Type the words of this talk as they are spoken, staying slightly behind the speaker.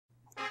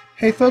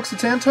Hey folks,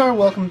 it's Antar.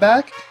 Welcome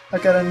back. I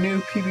got a new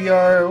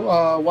PBR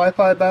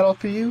Wi-Fi battle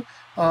for you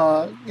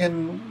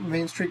in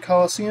Main Street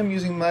Coliseum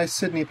using my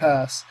Sydney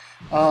Pass.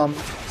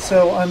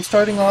 So I'm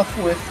starting off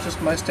with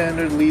just my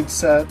standard lead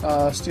set,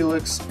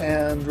 Steelix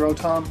and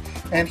Rotom,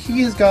 and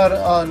he has got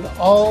an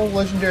all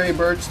legendary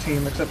birds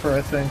team except for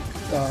I think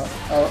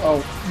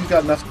he's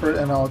got Mesprit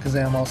and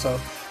Alakazam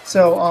also.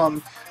 So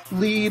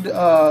lead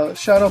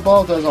Shadow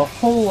Ball does a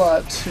whole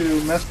lot to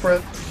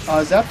Mesprit.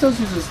 Zapdos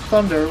uses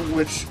Thunder,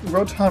 which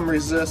Rotom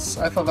resists.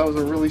 I thought that was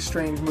a really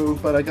strange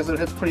move, but I guess it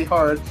hits pretty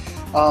hard.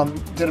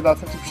 Did about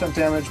 50%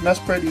 damage.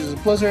 Mesprit uses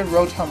Blizzard.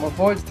 Rotom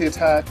avoids the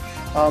attack,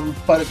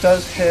 but it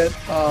does hit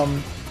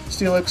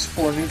Steelix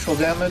for neutral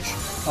damage.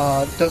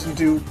 Doesn't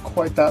do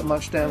quite that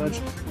much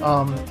damage,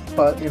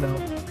 but you know,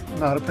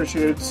 not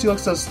appreciated.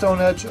 Steelix does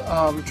Stone Edge,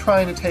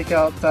 trying to take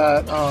out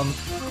that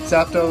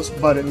Zapdos,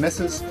 but it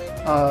misses.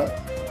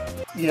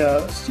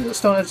 Yeah,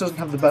 Stone Edge doesn't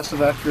have the best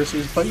of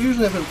accuracies, but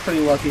usually I've been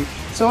pretty lucky.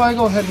 So I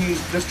go ahead and use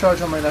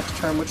Discharge on my next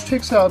turn, which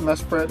takes out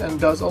Mesprit and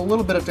does a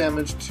little bit of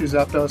damage to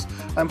Zapdos.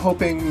 I'm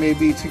hoping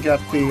maybe to get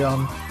the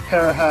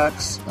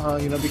Parahacks,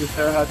 because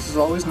Parahacks is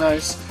always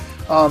nice.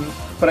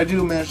 But I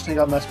do manage to take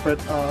out Mesprit.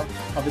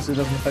 Obviously it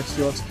doesn't affect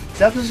Steelix.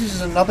 Zapdos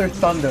uses another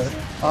Thunder,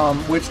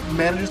 which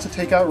manages to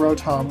take out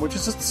Rotom, which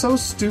is just so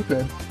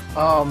stupid.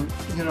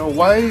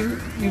 Why?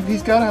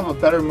 He's got to have a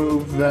better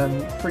move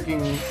than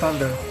freaking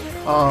Thunder.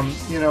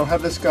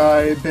 Had this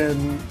guy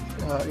been,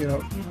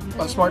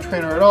 a smart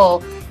trainer at all,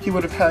 he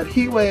would have had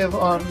Heat Wave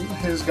on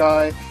his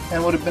guy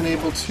and would have been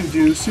able to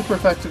do super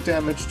effective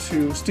damage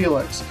to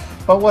Steelix.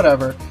 But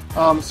whatever.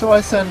 So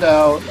I send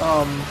out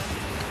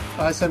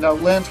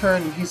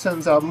Lantern, and he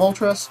sends out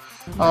Moltres.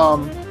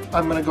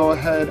 I'm going to go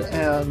ahead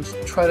and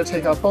try to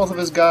take out both of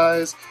his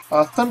guys.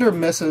 Thunder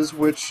misses,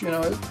 which,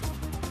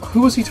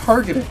 who was he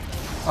targeting?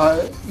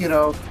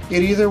 It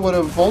either would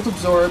have Volt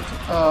Absorbed,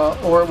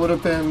 or it would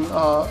have been,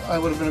 I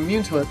would have been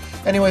immune to it.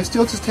 Anyway,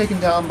 Steelix is taken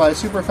down by a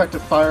super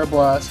effective Fire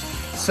Blast,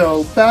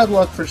 so bad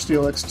luck for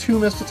Steelix. 2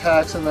 missed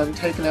attacks and then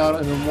taken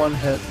out in one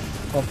hit.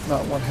 Well,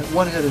 not one hit,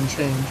 one hit and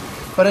change.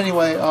 But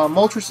anyway,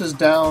 Moltres is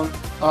down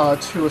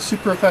to a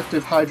super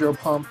effective Hydro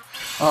Pump.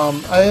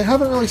 I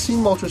haven't really seen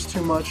Moltres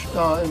too much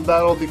in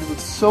battle because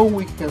it's so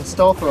weak against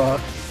Stealth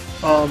Rock.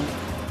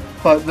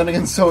 But then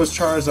again, so is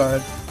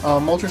Charizard.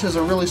 Moltres is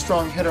a really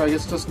strong hitter. I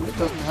guess it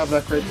doesn't have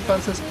that great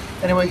defenses.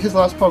 Anyway, his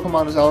last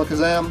Pokemon is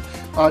Alakazam.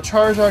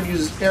 Charizard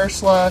uses Air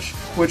Slash,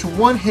 which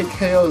one-hit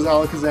KOs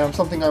Alakazam,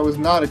 something I was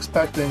not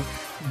expecting.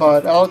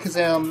 But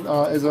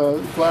Alakazam is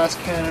a glass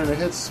cannon. It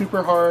hits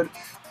super hard,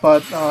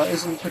 but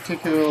isn't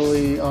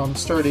particularly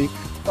sturdy.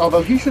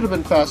 Although he should have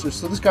been faster,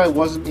 so this guy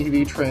wasn't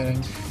EV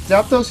training.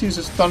 Zapdos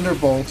uses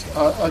Thunderbolt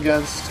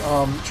against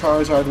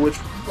Charizard, which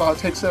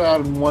takes it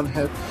out in one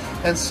hit.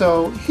 And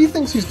so he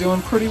thinks he's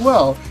doing pretty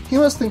well. He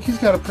must think he's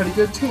got a pretty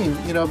good team,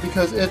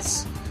 because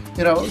it's,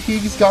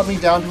 he's got me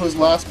down to his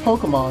last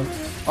Pokemon.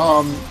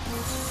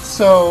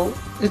 So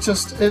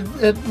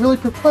it really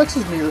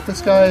perplexes me that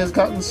this guy has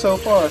gotten so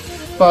far.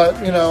 But,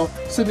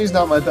 Sydney's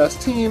not my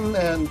best team,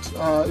 and,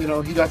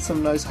 he got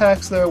some nice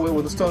hacks there where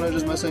the Stone Edge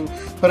is missing.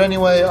 But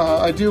anyway,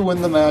 I do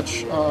win the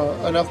match.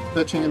 Enough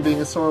bitching and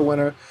being a sore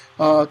winner.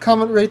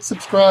 Comment, rate,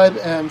 subscribe,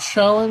 and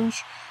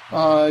challenge.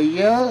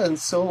 Yeah, and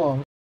so long.